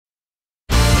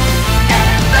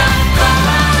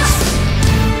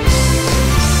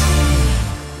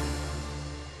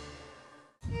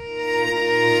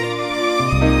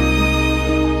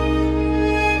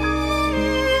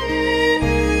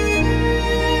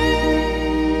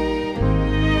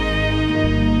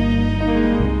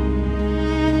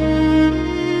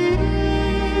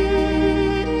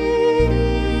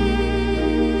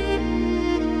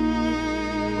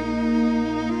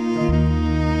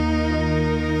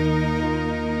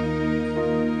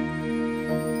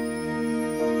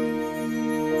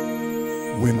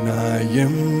When I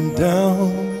am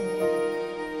down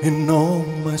and all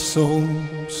my soul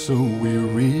so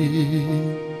weary,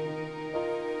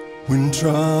 when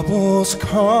troubles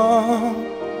come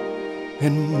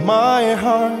and my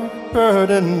heart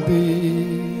burdened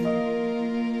be,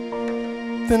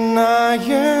 then I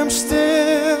am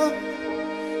still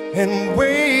and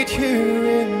wait here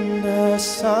in the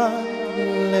silence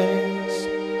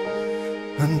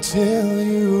until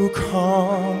you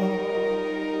come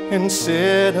and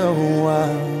sit a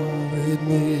while with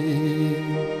me.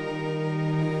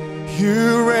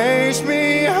 You raise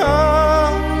me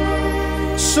up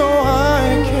so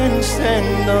I can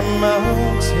stand on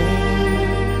mountain.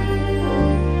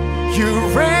 You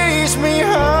raise me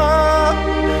up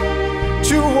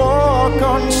to walk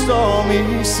on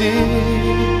stormy sea.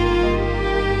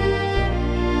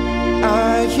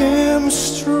 I am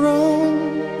strong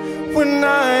when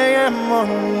I am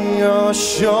on your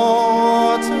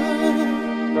shoulder.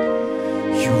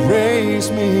 You raise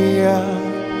me up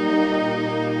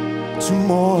to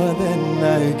more than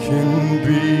I can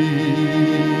be.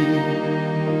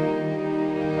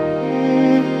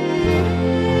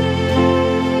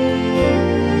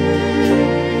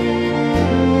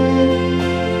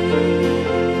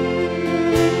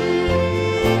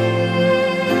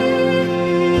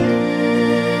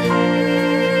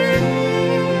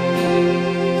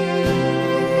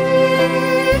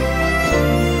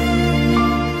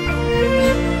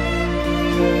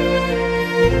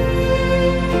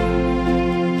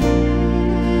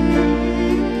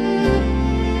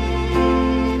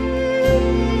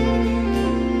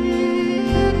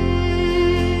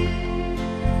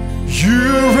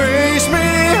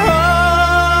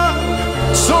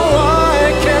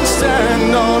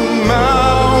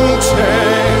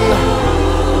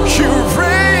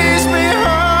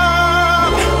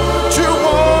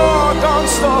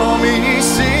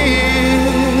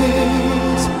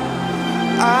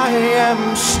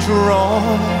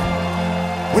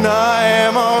 When I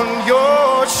am on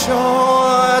your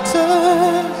shoulders,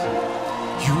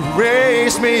 you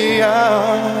raise me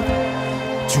up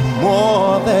to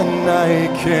more than I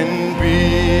can be.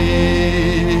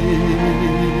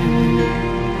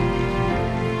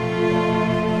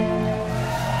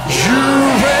 You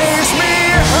raise me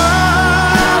up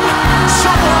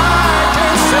so I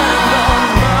can stand on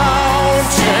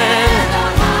mountain.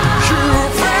 You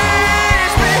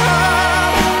raise me up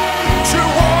to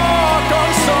walk on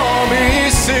stormy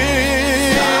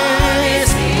seas.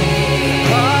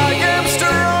 I am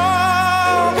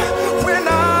strong when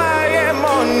I am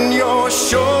on your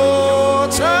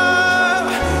shoulder.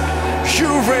 You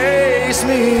raise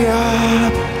me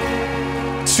up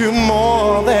to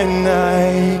more than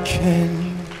I can